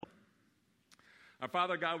Our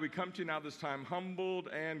Father God, we come to you now this time humbled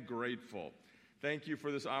and grateful. Thank you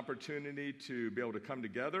for this opportunity to be able to come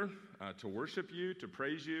together, to worship you, to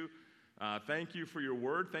praise you. Thank you for your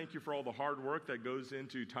word. Thank you for all the hard work that goes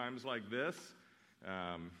into times like this.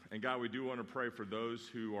 And God, we do want to pray for those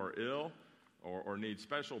who are ill or need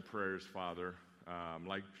special prayers, Father,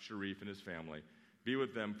 like Sharif and his family. Be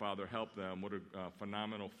with them, Father. Help them. What a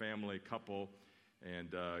phenomenal family, couple.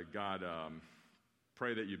 And God,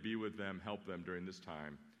 pray that you be with them, help them during this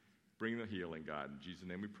time. Bring the healing, God. In Jesus'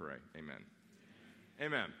 name we pray. Amen.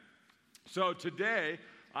 Amen. So today,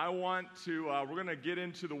 we're going to get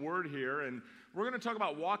into the word here, and we're going to talk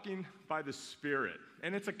about walking by the Spirit.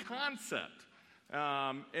 And it's a concept.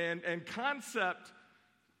 And concept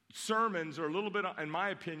sermons are a little bit, in my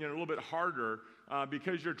opinion, a little bit harder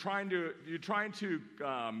because you're trying to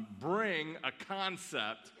bring a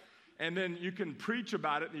concept, and then you can preach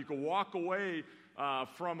about it, and you can walk away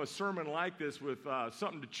from a sermon like this with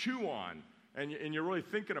something to chew on, and you're really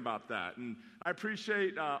thinking about that. And I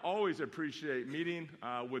always appreciate meeting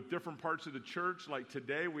with different parts of the church. Like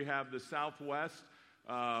today, we have the Southwest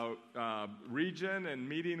region and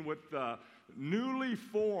meeting with the newly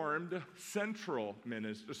formed Central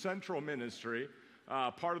Ministry,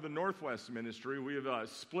 part of the Northwest Ministry. We have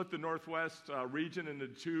split the Northwest region into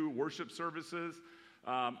two worship services.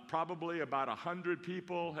 Probably about 100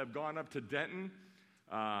 people have gone up to Denton.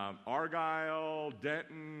 Argyle,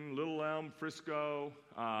 Denton, Little Elm, Frisco,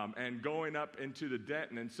 and going up into the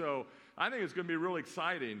Denton. And so I think it's going to be really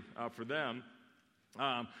exciting for them.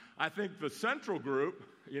 I think the central group,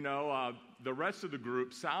 the rest of the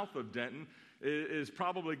group south of Denton is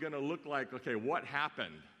probably going to look like, okay, what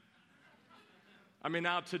happened? I mean,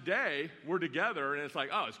 now today, we're together, and it's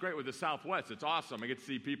like, oh, it's great with the Southwest. It's awesome. I get to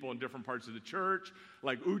see people in different parts of the church,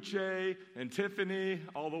 like Uche and Tiffany,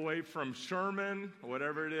 all the way from Sherman,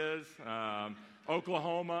 whatever it is,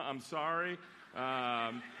 Oklahoma, I'm sorry.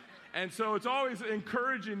 And so it's always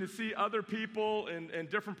encouraging to see other people in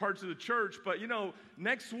different parts of the church. But,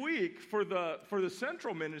 next week for the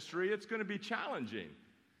Central Ministry, it's going to be challenging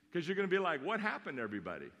because you're going to be like, what happened to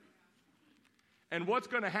everybody? And what's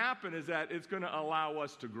going to happen is that it's going to allow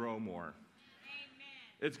us to grow more. Amen.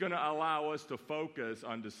 It's going to allow us to focus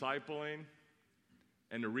on discipling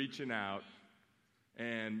and to reaching out.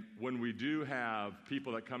 And when we do have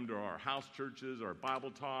people that come to our house churches, our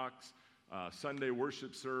Bible talks, Sunday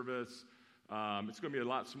worship service, it's going to be a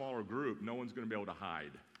lot smaller group. No one's going to be able to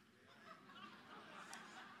hide.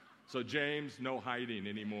 So James, no hiding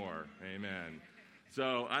anymore. Amen.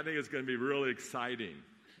 So I think it's going to be really exciting.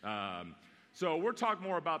 So we'll talk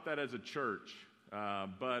more about that as a church,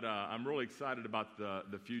 but I'm really excited about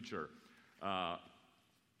the future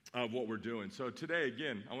of what we're doing. So today,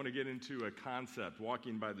 again, I want to get into a concept,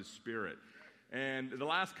 walking by the Spirit. And the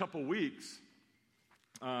last couple weeks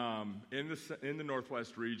in the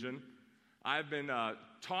Northwest region, I've been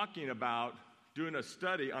talking about doing a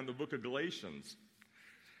study on the book of Galatians.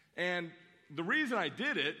 And the reason I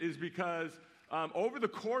did it is because over the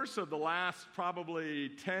course of the last probably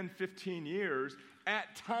 10, 15 years,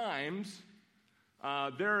 at times,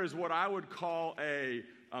 there is what I would call a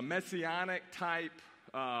messianic type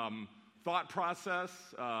thought process,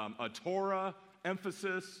 a Torah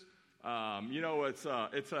emphasis.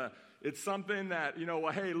 It's something that,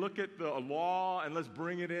 hey, look at the law and let's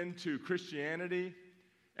bring it into Christianity.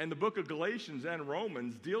 And the book of Galatians and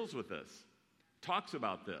Romans deals with this, talks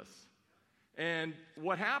about this. And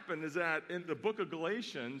what happened is that in the book of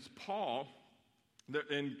Galatians, Paul,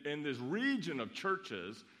 in this region of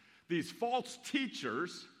churches, these false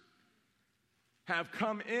teachers have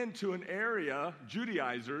come into an area,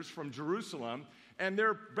 Judaizers from Jerusalem, and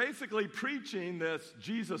they're basically preaching this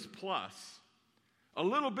Jesus plus, a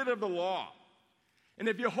little bit of the law. And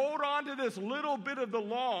if you hold on to this little bit of the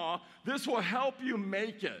law, this will help you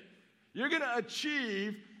make it. You're going to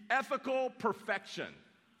achieve ethical perfection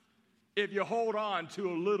if you hold on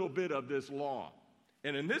to a little bit of this law.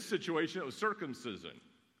 And in this situation, it was circumcision.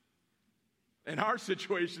 In our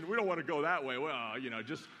situation, we don't want to go that way. Well,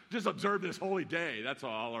 just observe this holy day, that's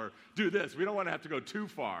all, or do this. We don't want to have to go too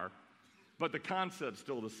far, but the concept's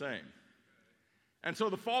still the same. And so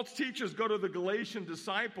the false teachers go to the Galatian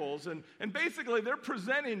disciples, and basically they're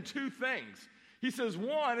presenting two things. He says,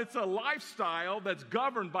 one, it's a lifestyle that's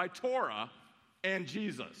governed by Torah and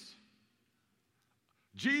Jesus.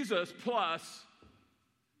 Jesus plus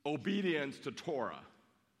obedience to Torah.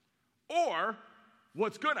 Or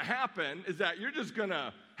what's going to happen is that you're just going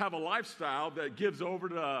to have a lifestyle that gives over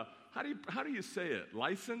to, how do you say it?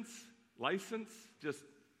 License? Just,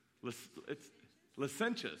 it's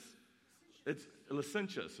licentious. It's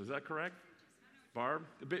licentious. Is that correct? Barb?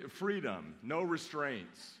 Freedom, no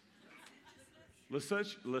restraints.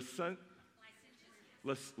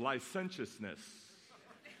 Licentiousness.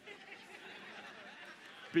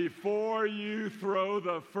 Before you throw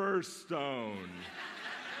the first stone.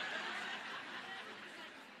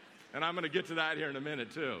 And I'm going to get to that here in a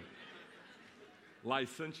minute, too.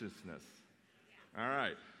 Licentiousness. All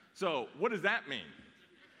right. So, what does that mean?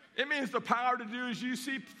 It means the power to do as you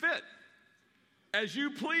see fit, as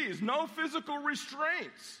you please, no physical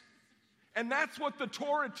restraints. And that's what the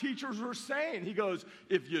Torah teachers were saying. He goes,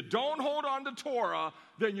 if you don't hold on to Torah,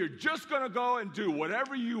 then you're just going to go and do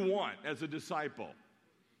whatever you want as a disciple.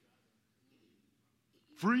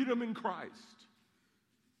 Freedom in Christ.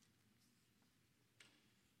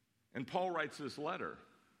 And Paul writes this letter.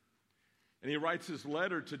 And he writes this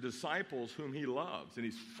letter to disciples whom he loves. And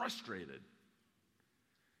he's frustrated.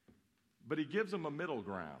 But he gives them a middle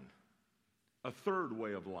ground, a third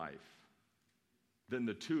way of life than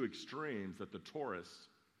the two extremes that the Tourists,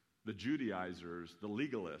 the Judaizers, the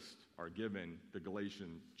legalists are giving the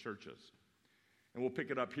Galatian churches. And we'll pick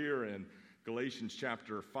it up here in Galatians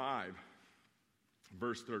chapter 5,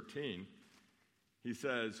 verse 13. He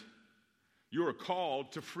says, you are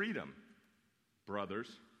called to freedom, brothers.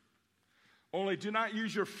 Only do not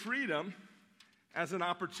use your freedom as an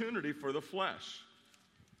opportunity for the flesh,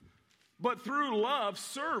 but through love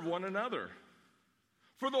serve one another.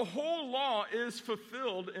 For the whole law is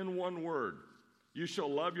fulfilled in one word. You shall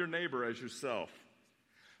love your neighbor as yourself.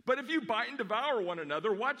 But if you bite and devour one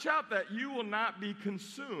another, watch out that you will not be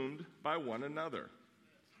consumed by one another.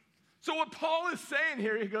 So what Paul is saying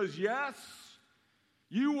here, he goes, yes,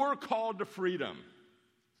 you were called to freedom,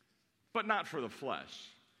 but not for the flesh.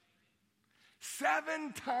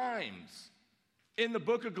 7 times in the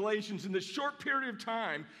book of Galatians, in this short period of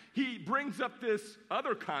time, he brings up this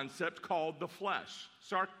other concept called the flesh,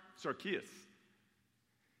 sarkias.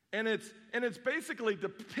 And it's basically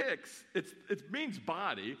depicts, it means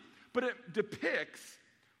body, but it depicts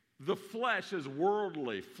the flesh as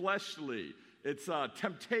worldly, fleshly. It's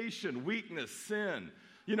temptation, weakness, sin.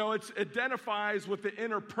 You know, it identifies with the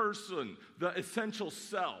inner person, the essential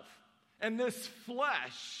self. And this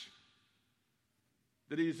flesh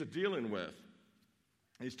that he's dealing with,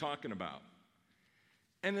 he's talking about.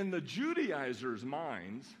 And in the Judaizers'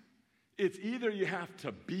 minds, it's either you have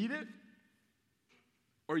to beat it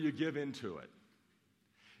or you give into it.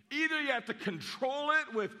 Either you have to control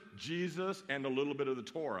it with Jesus and a little bit of the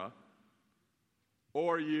Torah,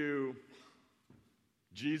 or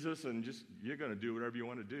Jesus and you're going to do whatever you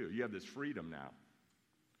want to do. You have this freedom now.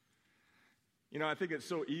 You know, I think it's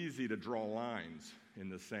so easy to draw lines in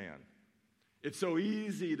the sand. It's so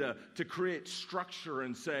easy to create structure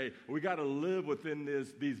and say, we got to live within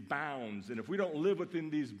these bounds. And if we don't live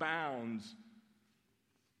within these bounds,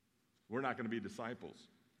 we're not going to be disciples.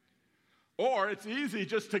 Or it's easy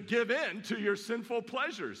just to give in to your sinful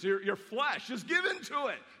pleasures, your flesh. Just give in to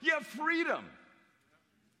it. You have freedom.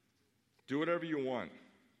 Do whatever you want.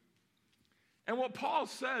 And what Paul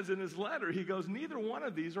says in his letter, he goes, neither one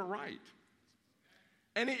of these are right.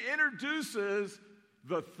 And he introduces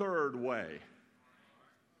the third way.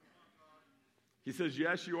 He says,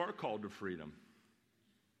 yes, you are called to freedom,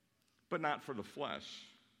 but not for the flesh.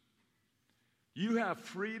 You have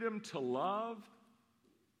freedom to love,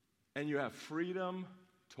 and you have freedom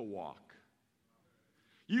to walk.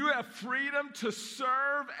 You have freedom to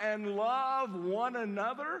serve and love one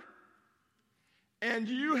another, and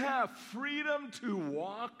you have freedom to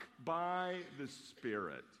walk by the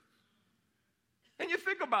Spirit. And you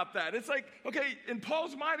think about that. It's like, okay, in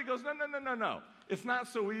Paul's mind, he goes, no. It's not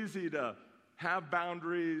so easy to have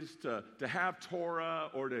boundaries, to have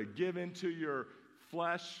Torah, or to give into your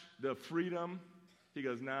flesh the freedom. He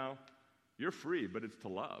goes, no, you're free, but it's to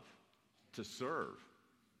love, to serve,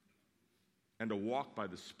 and to walk by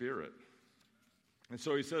the Spirit. And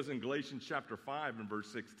so he says in Galatians chapter 5 and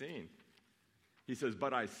verse 16, he says,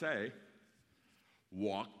 but I say,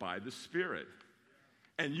 walk by the Spirit,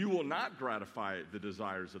 and you will not gratify the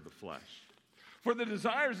desires of the flesh. For the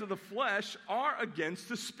desires of the flesh are against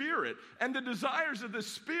the Spirit, and the desires of the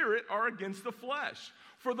Spirit are against the flesh.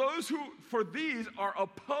 For these are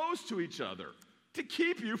opposed to each other, to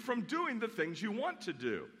keep you from doing the things you want to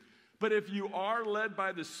do. But if you are led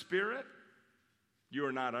by the Spirit, you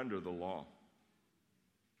are not under the law.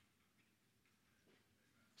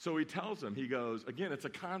 So he tells them, he goes, again, it's a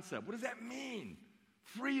concept. What does that mean?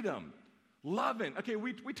 Freedom. Loving. Okay,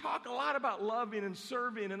 we talk a lot about loving and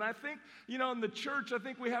serving, and I think, in the church, I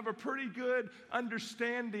think we have a pretty good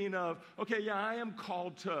understanding of, okay, yeah, I am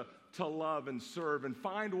called to love and serve and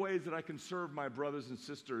find ways that I can serve my brothers and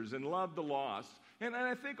sisters and love the lost. And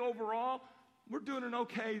I think overall, we're doing an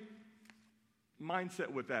okay mindset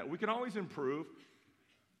with that. We can always improve,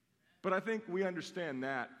 but I think we understand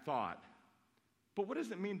that thought. But what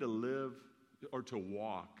does it mean to live or to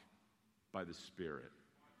walk by the Spirit?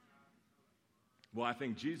 Well, I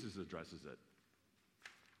think Jesus addresses it.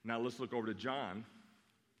 Now let's look over to John.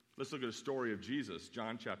 Let's look at a story of Jesus,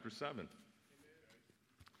 John chapter 7.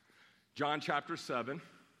 John chapter 7,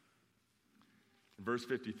 verse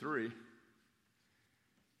 53.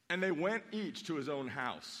 And they went each to his own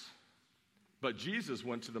house. But Jesus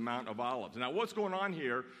went to the Mount of Olives. Now, what's going on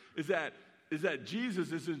here is that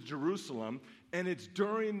Jesus is in Jerusalem, and it's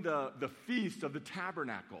during the Feast of the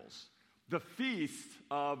Tabernacles, the feast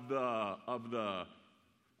of the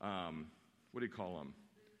what do you call them?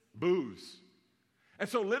 Booths. And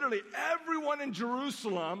so literally everyone in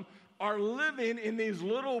Jerusalem are living in these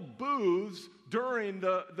little booths during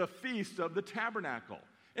the Feast of the Tabernacle.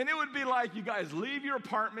 And it would be like you guys leave your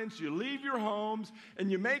apartments, you leave your homes, and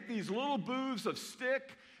you make these little booths of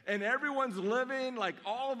stick, and everyone's living, like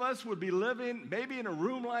all of us would be living, maybe in a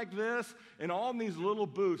room like this, and all in these little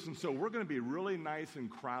booths. And so we're going to be really nice and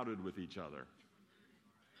crowded with each other.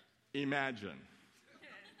 Imagine.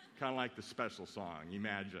 Kind of like the special song,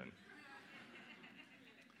 Imagine.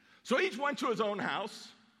 So each went to his own house,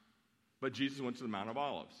 but Jesus went to the Mount of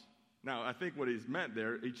Olives. Now, I think what he's meant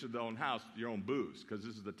there, each of their own house, your own booths, because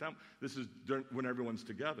this is the temple. This is when everyone's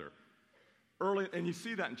together. Early, and you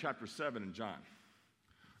see that in chapter 7 in John.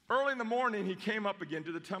 Early in the morning, he came up again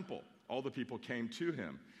to the temple. All the people came to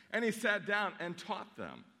him, and he sat down and taught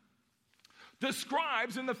them. The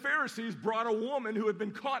scribes and the Pharisees brought a woman who had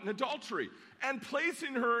been caught in adultery, and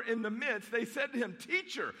placing her in the midst, they said to him,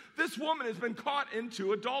 "Teacher, this woman has been caught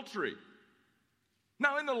into adultery.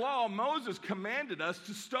 Now, in the law, Moses commanded us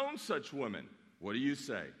to stone such women. What do you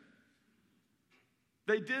say?"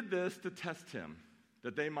 They did this to test him,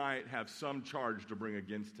 that they might have some charge to bring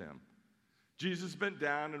against him. Jesus bent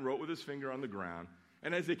down and wrote with his finger on the ground.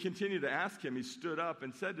 And as they continued to ask him, he stood up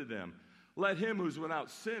and said to them, "Let him who's without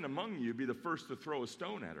sin among you be the first to throw a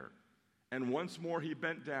stone at her." And once more he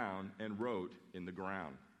bent down and wrote in the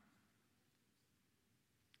ground.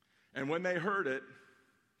 And when they heard it,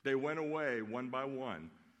 they went away one by one,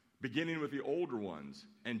 beginning with the older ones,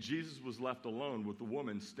 and Jesus was left alone with the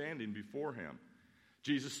woman standing before him.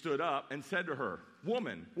 Jesus stood up and said to her,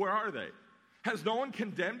 "Woman, where are they? Has no one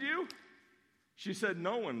condemned you?" She said,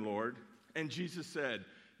 "No one, Lord." And Jesus said,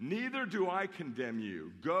 "Neither do I condemn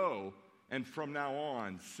you. Go, and from now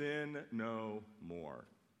on, sin no more."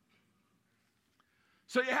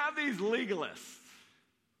 So you have these legalists,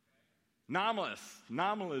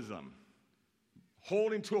 nominalism,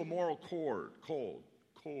 holding to a moral code.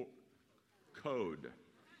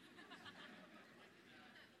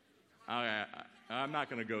 Okay, I'm not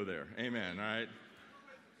going to go there. Amen, all right?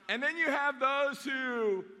 And then you have those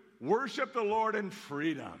who worship the Lord in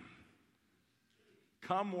freedom.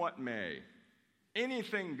 Come what may.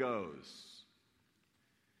 Anything goes.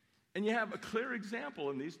 And you have a clear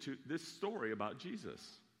example in this story about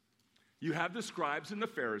Jesus. You have the scribes and the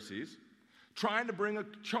Pharisees trying to bring a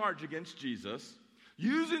charge against Jesus,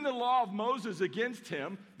 using the law of Moses against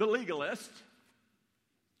him, the legalist.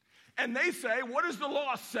 And they say, what does the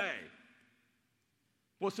law say?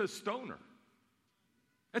 Well, it says stone her.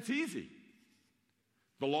 That's easy.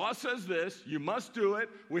 The law says this, you must do it.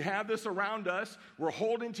 We have this around us. We're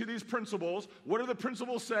holding to these principles. What do the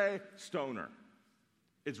principles say? Stone her.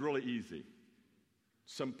 It's really easy.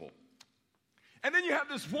 Simple. And then you have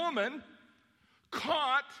this woman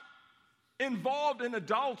caught involved in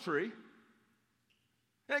adultery.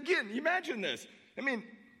 And again, imagine this. I mean,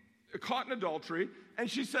 caught in adultery, and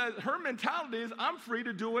she says her mentality is, I'm free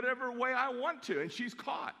to do whatever way I want to, and she's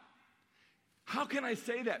caught. How can I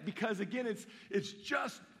say that? Because again, it's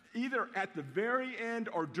just either at the very end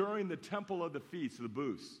or during the temple of the feast, the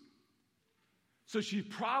booths. So she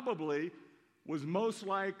probably was most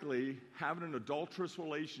likely having an adulterous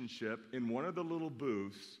relationship in one of the little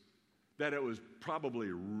booths that it was probably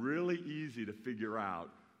really easy to figure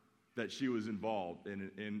out that she was involved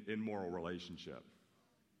in immoral relationship.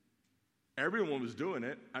 Everyone was doing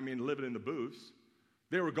it. I mean, living in the booths.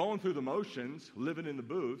 They were going through the motions, living in the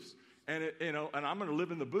booths, and I'm going to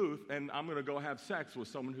live in the booth, and I'm going to go have sex with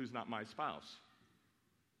someone who's not my spouse,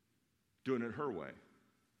 doing it her way.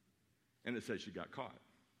 And it says she got caught.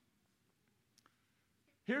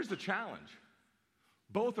 Here's the challenge.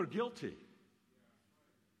 Both are guilty.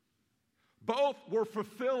 Both were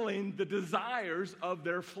fulfilling the desires of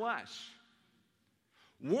their flesh.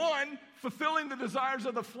 One, fulfilling the desires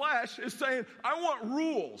of the flesh, is saying, I want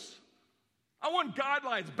rules. I want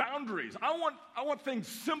guidelines, boundaries. I want things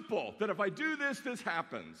simple, that if I do this, this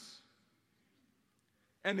happens.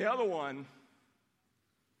 And the other one,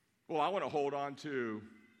 well, I want to hold on to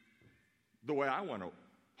the way I want to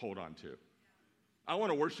hold on to. I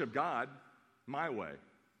want to worship God my way.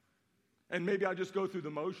 And maybe I'll just go through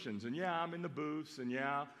the motions. And yeah, I'm in the booths. And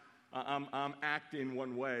yeah, I'm acting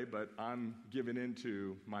one way, but I'm giving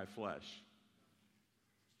into my flesh.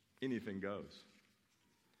 Anything goes.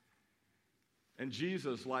 And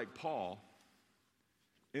Jesus, like Paul,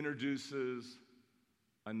 introduces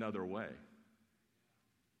another way.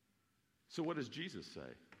 So what does Jesus say?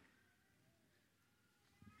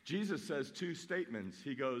 Jesus says two statements.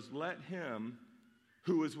 He goes, let him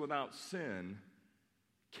who is without sin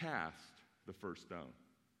cast the first stone.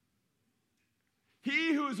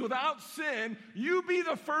 He who is without sin, you be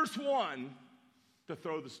the first one to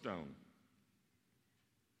throw the stone.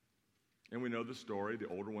 And we know the story. The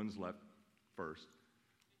older ones left first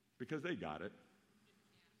because they got it.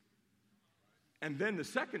 And then the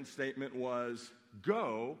second statement was,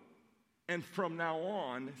 go, and from now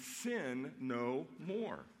on, sin no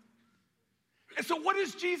more. And so what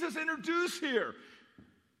does Jesus introduce here?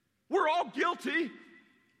 We're all guilty.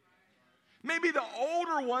 Maybe the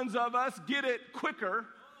older ones of us get it quicker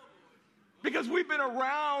because we've been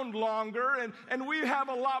around longer and we have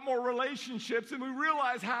a lot more relationships and we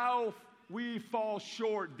realize how we fall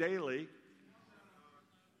short daily.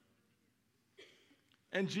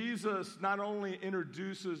 And Jesus not only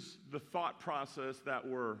introduces the thought process that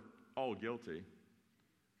we're all guilty,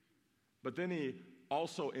 but then he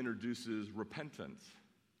also introduces repentance,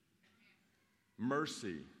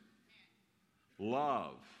 mercy,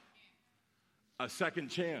 love, a second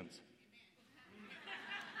chance.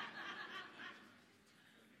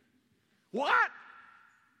 What?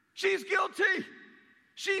 She's guilty.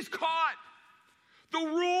 She's caught. The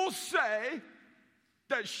rules say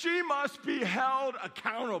that she must be held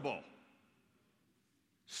accountable.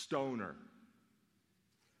 Stone her.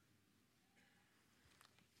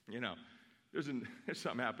 You know, there's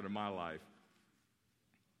something happened in my life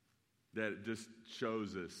that just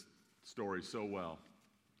shows this story so well.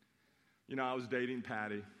 You know, I was dating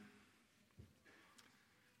Patty.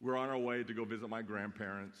 We're on our way to go visit my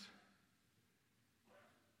grandparents.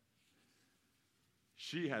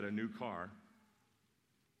 She had a new car,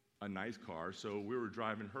 a nice car, so we were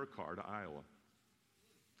driving her car to Iowa.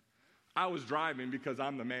 I was driving because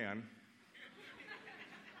I'm the man.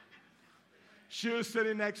 She was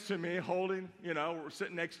sitting next to me, we're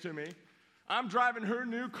sitting next to me. I'm driving her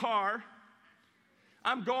new car.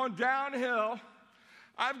 I'm going downhill.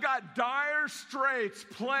 I've got Dire Straits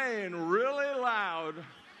playing really loud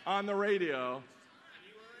on the radio.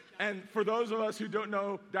 And for those of us who don't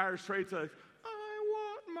know Dire Straits, I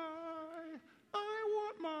want my.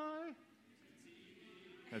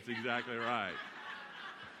 That's exactly right.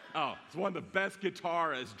 Oh, it's one of the best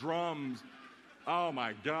guitarists, drums. Oh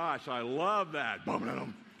my gosh, I love that.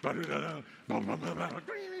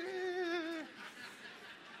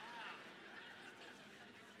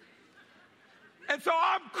 And so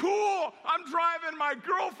I'm cool. I'm driving my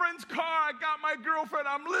girlfriend's car. I got my girlfriend.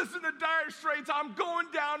 I'm listening to Dire Straits. I'm going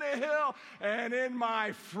down a hill. And in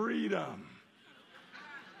my freedom,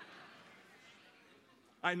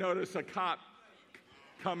 I notice a cop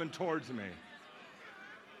coming towards me.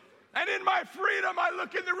 And in my freedom, I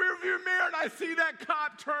look in the rearview mirror and I see that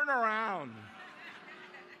cop turn around.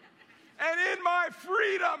 And in my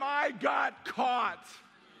freedom, I got caught.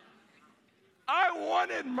 I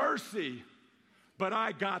wanted mercy, but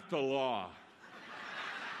I got the law.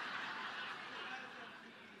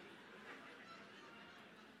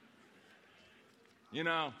 You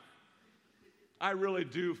know, I really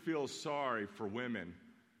do feel sorry for women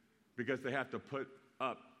because they have to put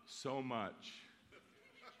up so much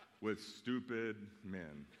with stupid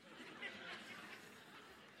men.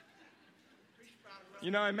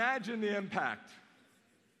 You know, imagine the impact.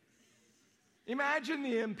 Imagine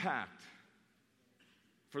the impact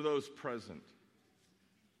for those present.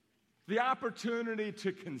 The opportunity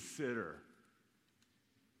to consider.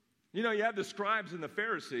 You know, you have the scribes and the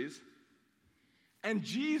Pharisees, and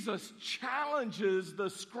Jesus challenges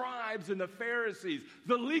the scribes and the Pharisees,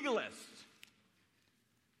 the legalists,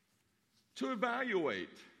 to evaluate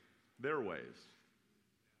their ways.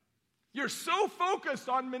 You're so focused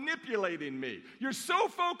on manipulating me. You're so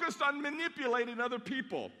focused on manipulating other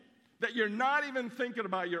people that you're not even thinking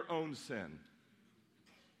about your own sin.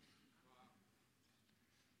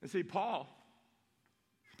 And see, Paul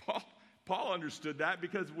understood that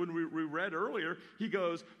because when we read earlier, he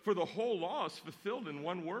goes, for the whole law is fulfilled in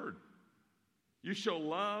one word. You shall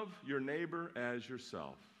love your neighbor as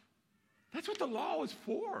yourself. That's what the law was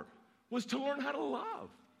for, was to learn how to love.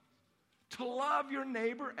 To love your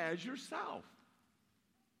neighbor as yourself.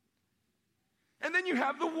 And then you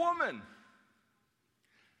have the woman.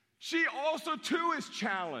 She also, too, is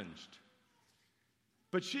challenged.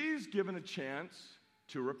 But she's given a chance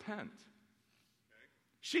to repent.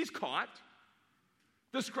 She's caught.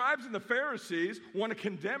 The scribes and the Pharisees want to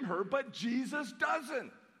condemn her, but Jesus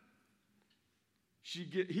doesn't.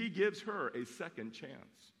 He gives her a second chance.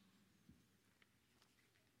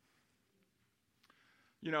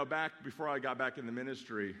 You know, back before I got back in the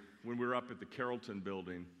ministry, when we were up at the Carrollton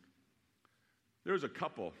building, there was a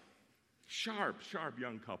couple, sharp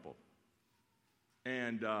young couple.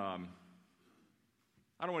 And I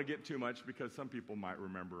don't want to get too much because some people might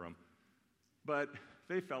remember them. But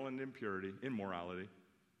they fell into impurity, immorality.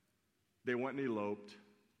 They went and eloped.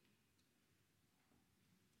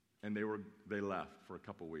 And they left for a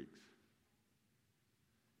couple weeks.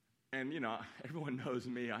 And, you know, everyone knows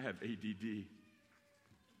me. I have ADD.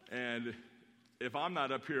 And if I'm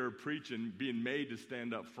not up here preaching, being made to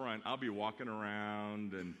stand up front, I'll be walking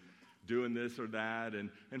around and doing this or that.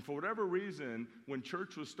 And for whatever reason, when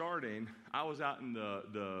church was starting, I was out in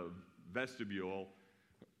the vestibule,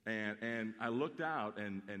 and I looked out,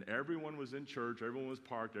 and everyone was in church, everyone was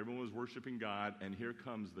parked, everyone was worshiping God, and here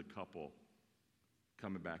comes the couple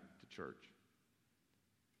coming back to church.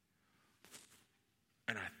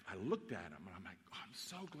 And I looked at them, and I'm like, oh, I'm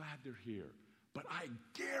so glad they're here. But I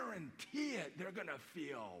guarantee it, they're going to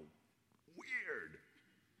feel weird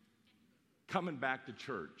coming back to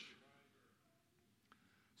church.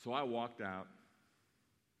 So I walked out,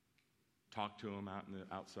 talked to them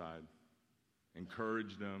outside,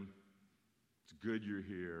 encouraged them. It's good you're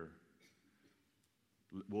here.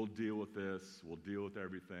 We'll deal with this. We'll deal with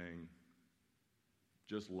everything.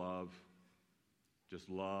 Just love,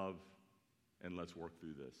 and let's work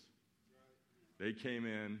through this. They came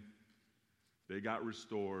in. They got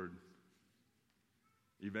restored.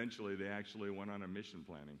 Eventually, they actually went on a mission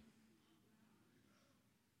planning.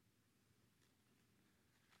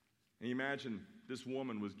 And you imagine this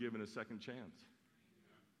woman was given a second chance.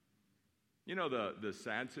 You know the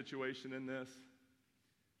sad situation in this?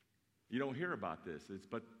 You don't hear about this,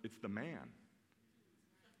 but it's the man.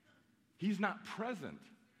 He's not present.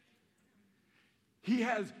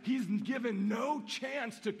 He's given no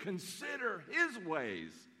chance to consider his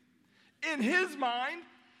ways. In his mind,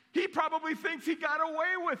 he probably thinks he got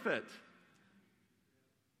away with it.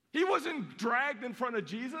 He wasn't dragged in front of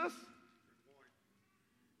Jesus.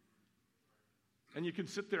 And you can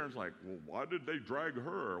sit there and it's like, well, why did they drag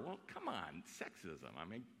her? Well, come on, sexism. I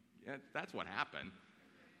mean, that's what happened.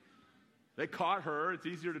 They caught her. It's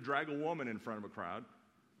easier to drag a woman in front of a crowd.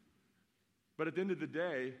 But at the end of the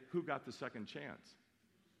day, who got the second chance?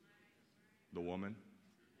 The woman.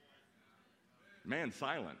 Man,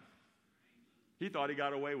 silent. He thought he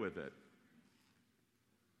got away with it.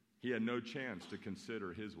 He had no chance to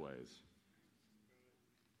consider his ways.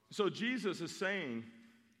 So Jesus is saying,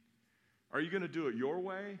 are you going to do it your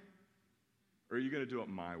way, or are you going to do it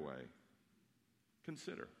my way?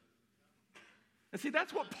 Consider. And see,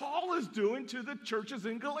 that's what Paul is doing to the churches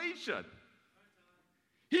in Galatia.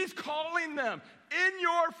 He's calling them, in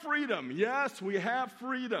your freedom, yes, we have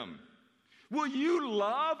freedom. Will you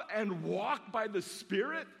love and walk by the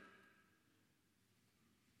Spirit?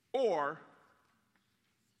 Or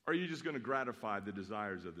are you just going to gratify the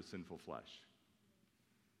desires of the sinful flesh?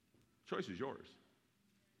 Choice is yours.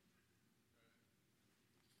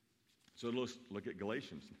 So let's look at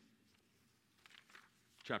Galatians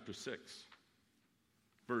chapter 6,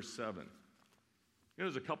 verse 7. You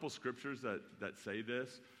know, there's a couple scriptures that say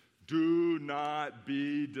this. Do not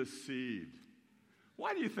be deceived.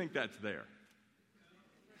 Why do you think that's there?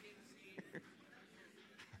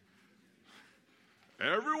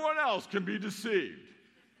 Everyone else can be deceived.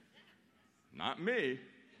 Not me.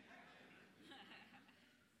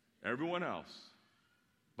 Everyone else.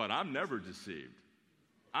 But I'm never deceived.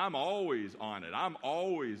 I'm always on it. I'm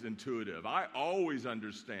always intuitive. I always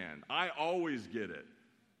understand. I always get it.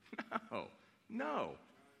 No.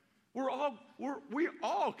 We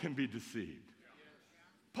all can be deceived.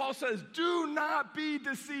 Paul says, do not be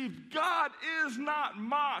deceived. God is not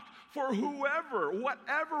mocked. For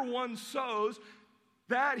whatever one sows,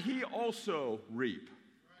 that he also reap.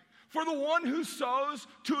 For the one who sows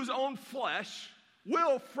to his own flesh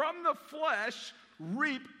will from the flesh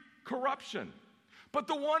reap corruption. But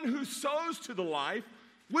the one who sows to the life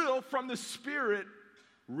will from the Spirit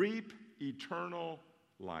reap eternal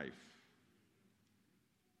life.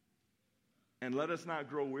 And let us not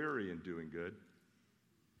grow weary in doing good,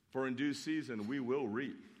 for in due season we will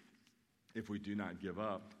reap if we do not give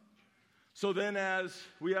up. So then, as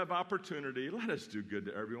we have opportunity, let us do good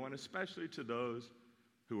to everyone, especially to those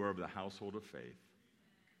who are of the household of faith.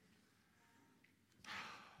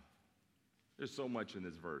 There's so much in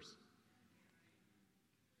this verse.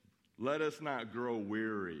 Let us not grow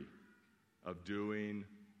weary of doing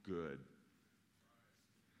good.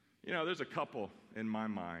 You know, there's a couple in my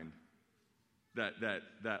mind that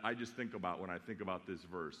I just think about when I think about this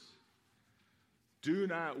verse. Do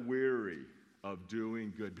not weary of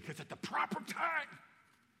doing good, because at the proper time.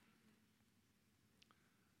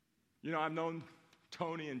 You know, I've known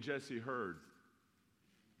Tony and Jesse Hurd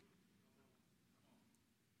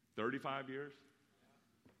 35 years,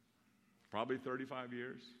 probably 35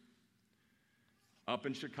 years. Up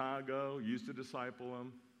in Chicago, used to disciple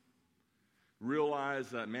them.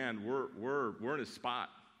 Realized that, man, we're in a spot,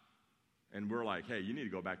 and we're like, hey, you need to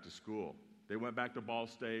go back to school. They went back to Ball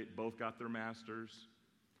State, both got their masters,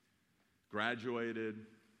 graduated,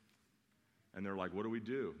 and they're like, what do we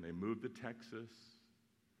do? And they moved to Texas.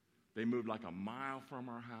 They moved like a mile from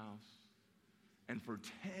our house, and for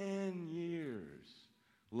 10 years,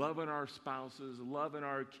 loving our spouses, loving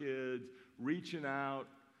our kids, reaching out,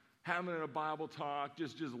 having a Bible talk,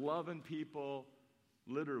 just loving people,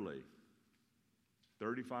 literally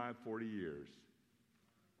 35, 40 years.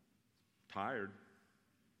 Tired.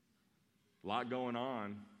 A lot going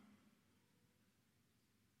on.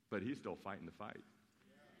 But he's still fighting the fight.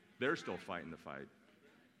 They're still fighting the fight.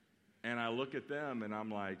 And I look at them and I'm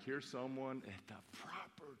like, here's someone at the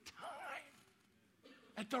proper time.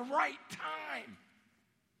 At the right time.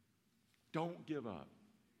 Don't give up.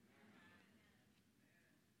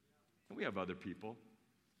 And we have other people.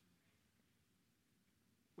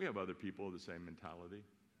 We have other people with the same mentality.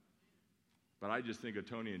 But I just think of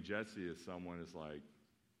Tony and Jesse as someone that's like,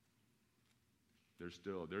 they're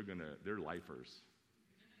lifers.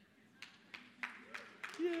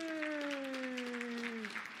 Yay!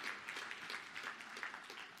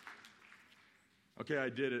 Okay, I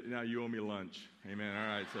did it. Now you owe me lunch. Amen. All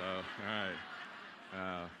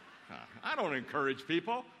right, I don't encourage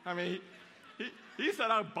people. I mean, he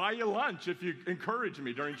said I'll buy you lunch if you encourage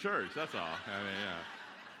me during church. That's all. I mean,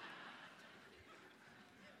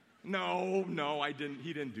 yeah. No, I didn't.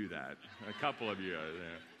 He didn't do that. A couple of you.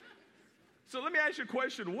 Yeah. So let me ask you a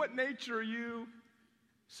question. What nature are you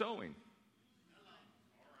sowing?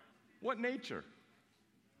 What nature?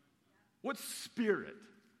 What spirit?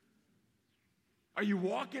 Are you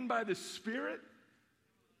walking by the Spirit?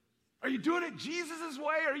 Are you doing it Jesus'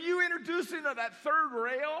 way? Are you introducing that third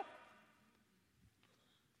rail?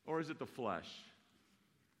 Or is it the flesh?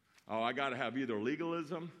 Oh, I got to have either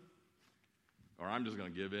legalism or I'm just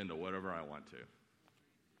going to give in to whatever I want to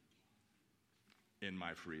in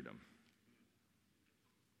my freedom.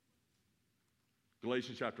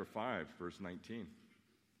 Galatians chapter 5, verse 19.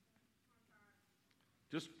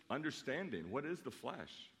 Just understanding, what is the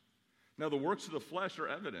flesh? Now, the works of the flesh are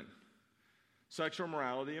evident. Sexual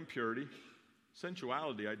immorality, impurity,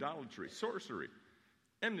 sensuality, idolatry, sorcery,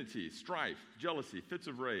 enmity, strife, jealousy, fits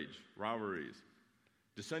of rage, rivalries,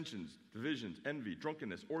 dissensions, divisions, envy,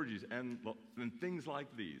 drunkenness, orgies, and things like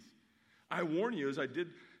these. I warn you, as I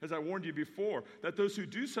warned you before, that those who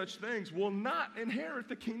do such things will not inherit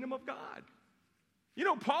the kingdom of God. You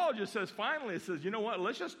know, Paul just says, finally, it says, you know what,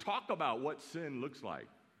 let's just talk about what sin looks like.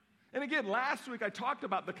 And again, last week I talked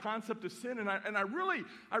about the concept of sin, and I really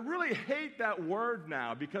hate that word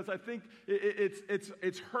now because I think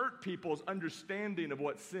it's hurt people's understanding of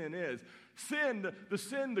what sin is. Sin,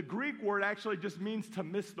 the Greek word actually just means to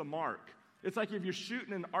miss the mark. It's like if you're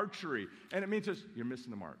shooting in archery, and it means just you're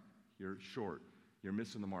missing the mark. You're short. You're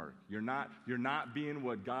missing the mark. You're not being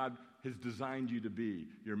what God has designed you to be.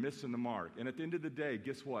 You're missing the mark. And at the end of the day,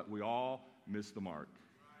 guess what? We all miss the mark.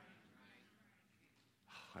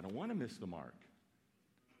 I don't want to miss the mark.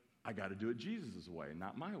 I got to do it Jesus' way,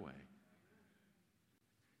 not my way.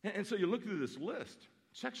 And so you look through this list.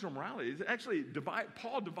 Sexual morality is actually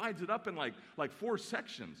Paul divides it up in like 4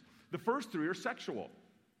 sections. The first 3 are sexual.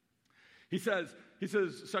 He says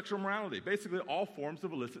sexual morality, basically all forms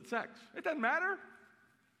of illicit sex. It doesn't matter.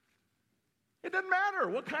 It doesn't matter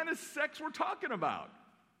what kind of sex we're talking about.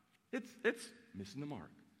 It's missing the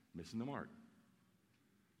mark, missing the mark.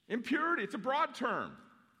 Impurity, it's a broad term.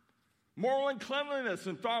 Moral uncleanliness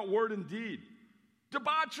in thought, word, and deed.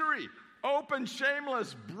 Debauchery, open,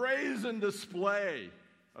 shameless, brazen display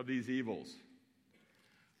of these evils.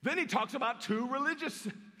 Then he talks about 2 religious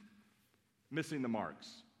missing the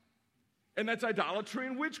marks. And that's idolatry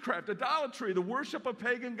and witchcraft. Idolatry, the worship of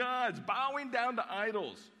pagan gods, bowing down to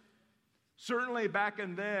idols. Certainly back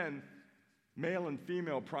in then, male and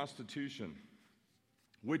female prostitution.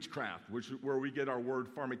 Witchcraft, where we get our word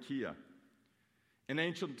pharmakia. In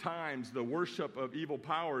ancient times, the worship of evil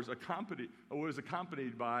powers was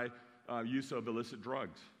accompanied by use of illicit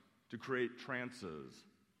drugs to create trances.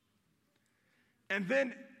 And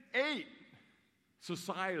then 8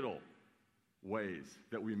 societal ways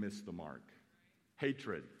that we miss the mark.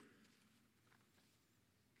 Hatred.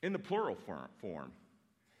 In the plural form.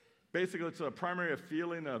 Basically, it's a primary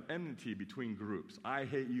feeling of enmity between groups. I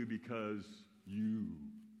hate you because you.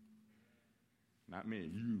 Not me,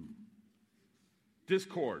 you.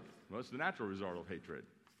 Discord. Well, it's the natural result of hatred.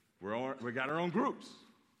 We got our own groups.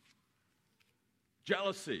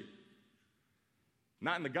 Jealousy.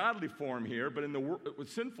 Not in the godly form here, but in the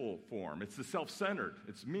sinful form. It's the self-centered.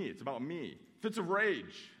 It's me. It's about me. Fits of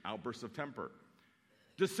rage. Outbursts of temper.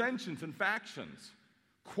 Dissensions and factions.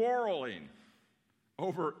 Quarreling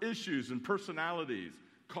over issues and personalities,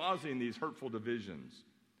 causing these hurtful divisions.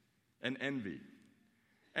 And envy.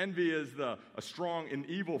 Envy is a strong and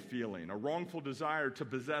evil feeling, a wrongful desire to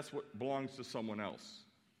possess what belongs to someone else.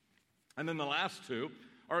 And then the last 2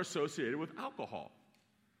 are associated with alcohol.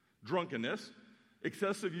 Drunkenness,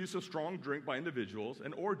 excessive use of strong drink by individuals,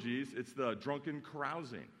 and orgies, it's the drunken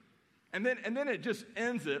carousing. And then it just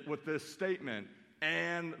ends it with this statement,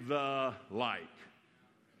 and the like.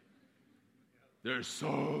 There's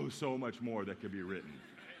so much more that could be written.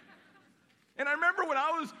 And I remember when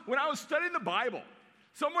I was studying the Bible,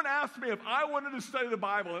 someone asked me if I wanted to study the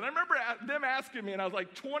Bible. And I remember them asking me, and I was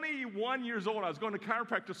like 21 years old. I was going to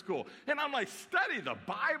chiropractic school. And I'm like, study the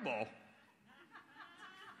Bible?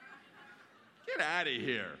 Get out of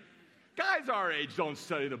here. Guys our age don't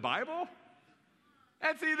study the Bible.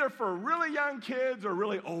 That's either for really young kids or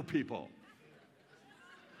really old people.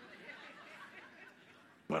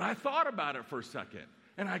 But I thought about it for a second.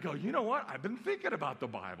 And I go, you know what? I've been thinking about the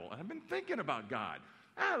Bible. And I've been thinking about God.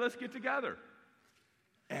 Let's get together.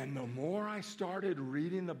 And the more I started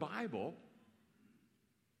reading the Bible,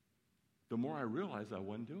 the more I realized I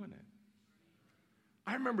wasn't doing it.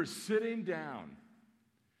 I remember sitting down,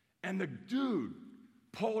 and the dude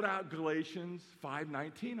pulled out Galatians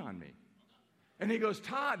 5:19 on me. And he goes,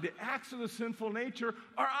 Todd, the acts of the sinful nature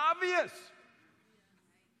are obvious.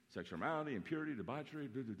 Sexual immorality, impurity, debauchery,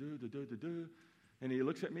 And he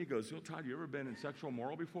looks at me and goes, Todd, you ever been in sexual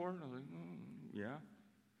immoral before? And I was like,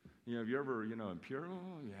 yeah. Have you ever, impure?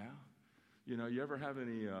 Oh, yeah. You ever have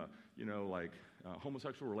any,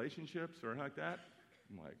 homosexual relationships or anything like that?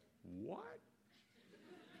 I'm like, what?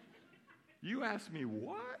 You asked me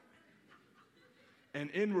what? And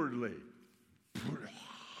inwardly,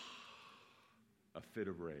 a fit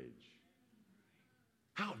of rage.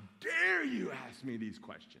 How dare you ask me these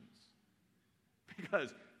questions?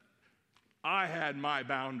 Because I had my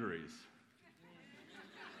boundaries.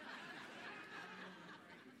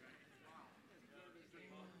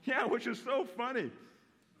 Yeah, which is so funny.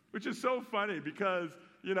 Because,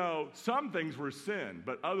 some things were sin,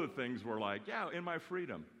 but other things were like, yeah, in my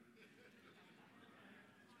freedom.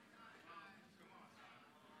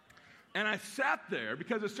 And I sat there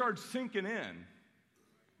because it started sinking in.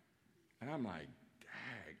 And I'm like,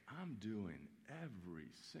 dang, I'm doing every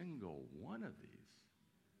single one of these.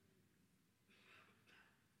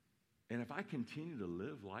 And if I continue to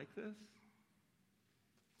live like this,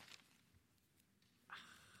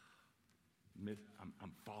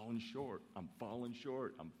 I'm falling short. I'm falling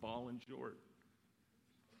short.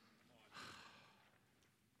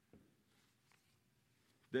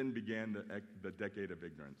 Then began the decade of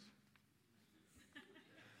ignorance.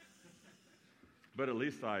 But at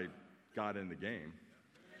least I got in the game.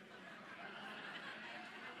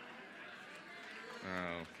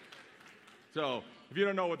 So, if you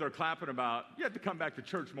don't know what they're clapping about, you have to come back to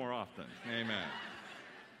church more often. Amen.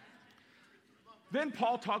 Then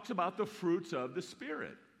Paul talks about the fruits of the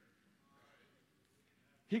Spirit.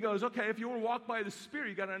 He goes, okay, if you want to walk by the Spirit,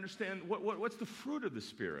 you got to understand what's the fruit of the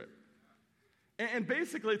Spirit. And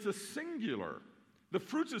basically, it's a singular. The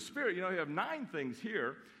fruits of the Spirit, you have 9 things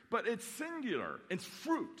here, but it's singular. It's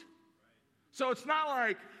fruit. So it's not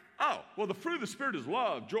like, the fruit of the Spirit is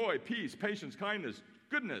love, joy, peace, patience, kindness,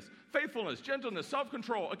 goodness, faithfulness, gentleness,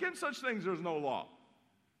 self-control. Against such things, there's no law.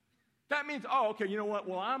 That means, you know what?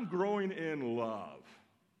 Well, I'm growing in love.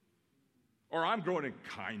 Or I'm growing in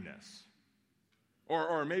kindness.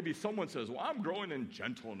 Or maybe someone says, well, I'm growing in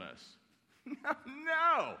gentleness.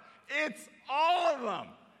 No, it's all of them.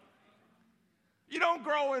 You don't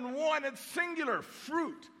grow in one, it's singular,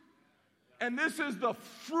 fruit. And this is the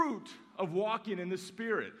fruit of walking in the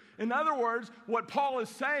Spirit. In other words, what Paul is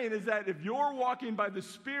saying is that if you're walking by the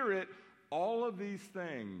Spirit, all of these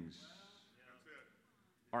things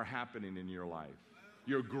are happening in your life.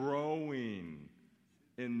 You're growing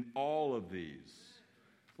in all of these.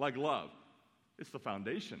 Like love, it's the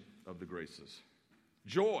foundation of the graces.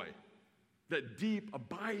 Joy, that deep,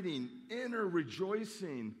 abiding, inner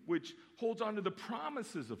rejoicing, which holds on to the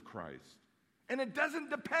promises of Christ. And it doesn't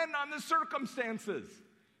depend on the circumstances.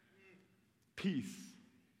 Peace.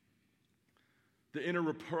 The inner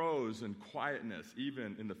repose and quietness,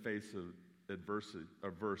 even in the face of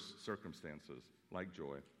adverse circumstances, like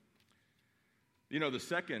joy. You know, the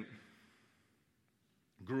second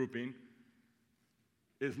grouping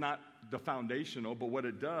is not the foundational, but what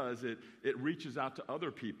it does, it reaches out to other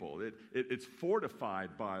people. It's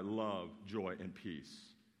fortified by love, joy, and peace.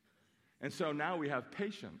 And so now we have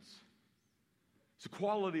patience. It's a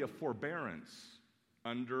quality of forbearance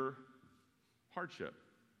under hardship,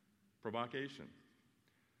 provocation.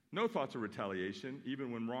 No thoughts of retaliation,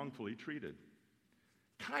 even when wrongfully treated.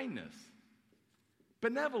 Kindness,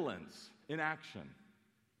 benevolence in action,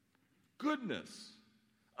 goodness,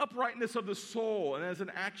 uprightness of the soul, and as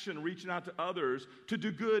an action reaching out to others to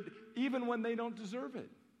do good even when they don't deserve it.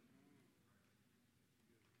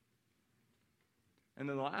 And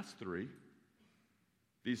then the last three,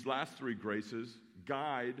 these last three graces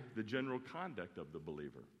guide the general conduct of the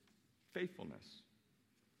believer. Faithfulness.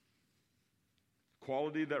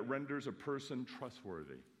 Quality that renders a person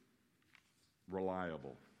trustworthy,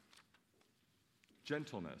 reliable.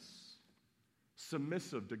 Gentleness,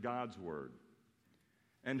 submissive to God's word,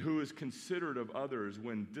 and who is considerate of others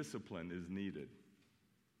when discipline is needed.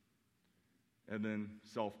 And then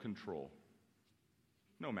self-control.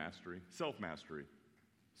 No mastery, self-mastery,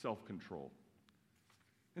 self-control.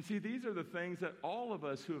 And see, these are the things that all of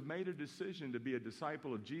us who have made a decision to be a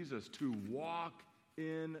disciple of Jesus, to walk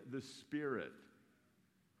in the Spirit.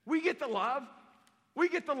 We get the love. We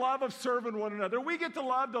get the love of serving one another. We get the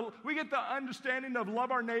understanding of love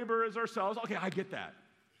our neighbor as ourselves. Okay, I get that.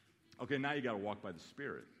 Okay, now you got to walk by the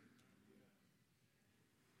Spirit.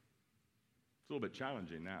 It's a little bit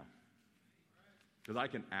challenging now. Because I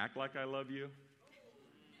can act like I love you.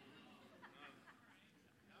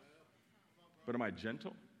 But am I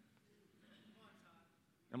gentle?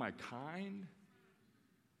 Am I kind?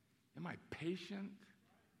 Am I patient?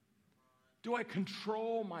 Do I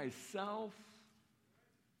control myself?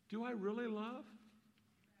 Do I really love?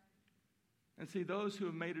 And see, those who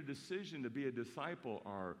have made a decision to be a disciple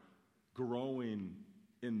are growing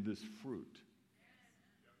in this fruit.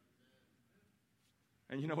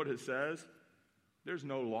 And you know what it says? There's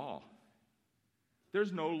no law.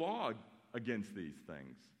 There's no law against these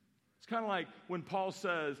things. It's kind of like when Paul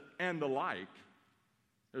says, and the like,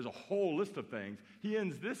 there's a whole list of things. He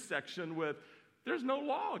ends this section with, there's no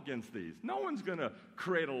law against these. No one's going to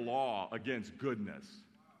create a law against goodness.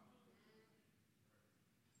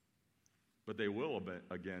 But they will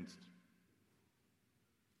against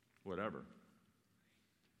whatever.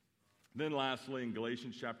 Then lastly, in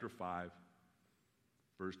Galatians chapter 5,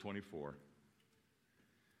 verse 24.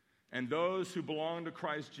 And those who belong to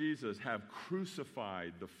Christ Jesus have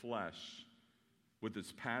crucified the flesh with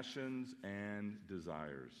its passions and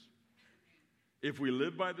desires. If we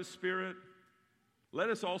live by the Spirit, let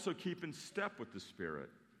us also keep in step with the Spirit.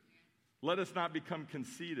 Let us not become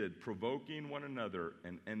conceited, provoking one another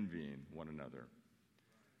and envying one another.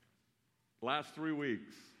 Last 3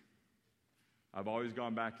 weeks, I've always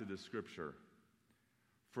gone back to this scripture.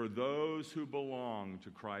 For those who belong to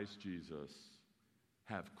Christ Jesus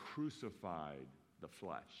have crucified the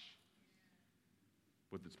flesh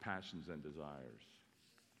with its passions and desires.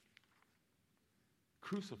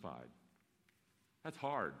 Crucified. That's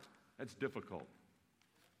hard. That's difficult.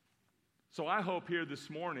 So I hope here this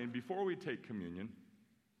morning, before we take communion,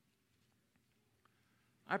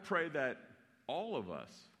 I pray that all of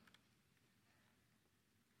us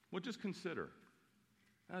will just consider.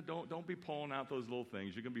 Don't be pulling out those little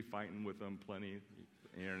things. You're going to be fighting with them plenty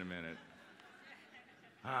here in a minute.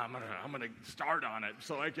 I'm gonna start on it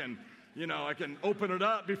so I can open it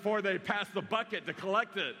up before they pass the bucket to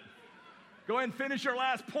collect it. Go ahead and finish your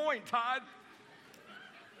last point, Todd.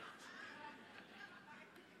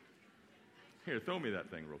 Here, throw me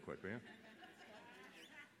that thing real quick, will you?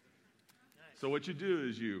 So what you do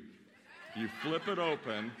is you flip it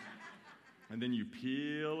open, and then you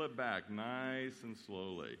peel it back nice and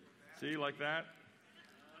slowly. See, like that?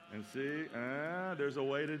 And see, there's a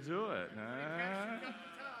way to do it.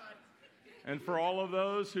 And for all of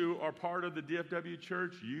those who are part of the DFW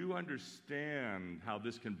church, you understand how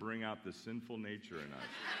this can bring out the sinful nature in us.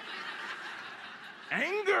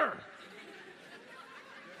 Anger!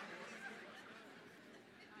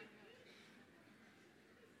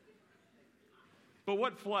 But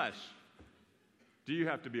what flesh do you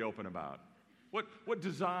have to be open about? What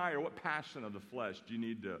desire, what passion of the flesh do you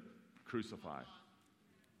need to crucify?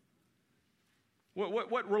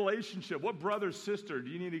 What relationship, what brother, sister do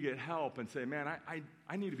you need to get help and say, man,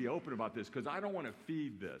 I need to be open about this because I don't want to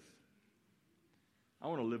feed this. I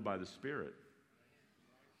want to live by the Spirit.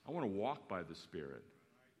 I want to walk by the Spirit.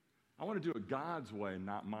 I want to do it God's way,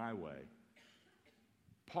 not my way.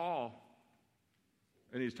 Paul,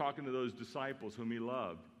 and he's talking to those disciples whom he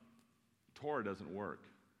loved, Torah doesn't work.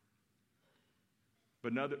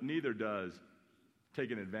 But neither does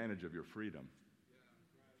taking advantage of your freedom.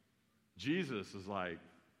 Jesus is like,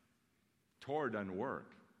 Torah doesn't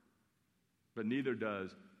work, but neither does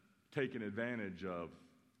taking advantage of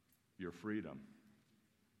your freedom.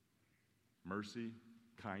 Mercy,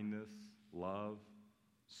 kindness, love,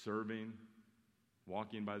 serving,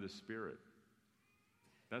 walking by the Spirit.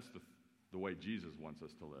 That's the way Jesus wants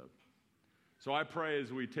us to live. So I pray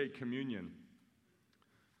as we take communion,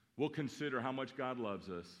 we'll consider how much God loves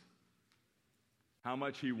us, how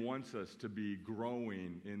much he wants us to be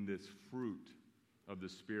growing in this fruit of the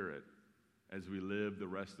Spirit as we live the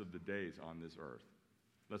rest of the days on this earth.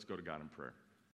 Let's go to God in prayer.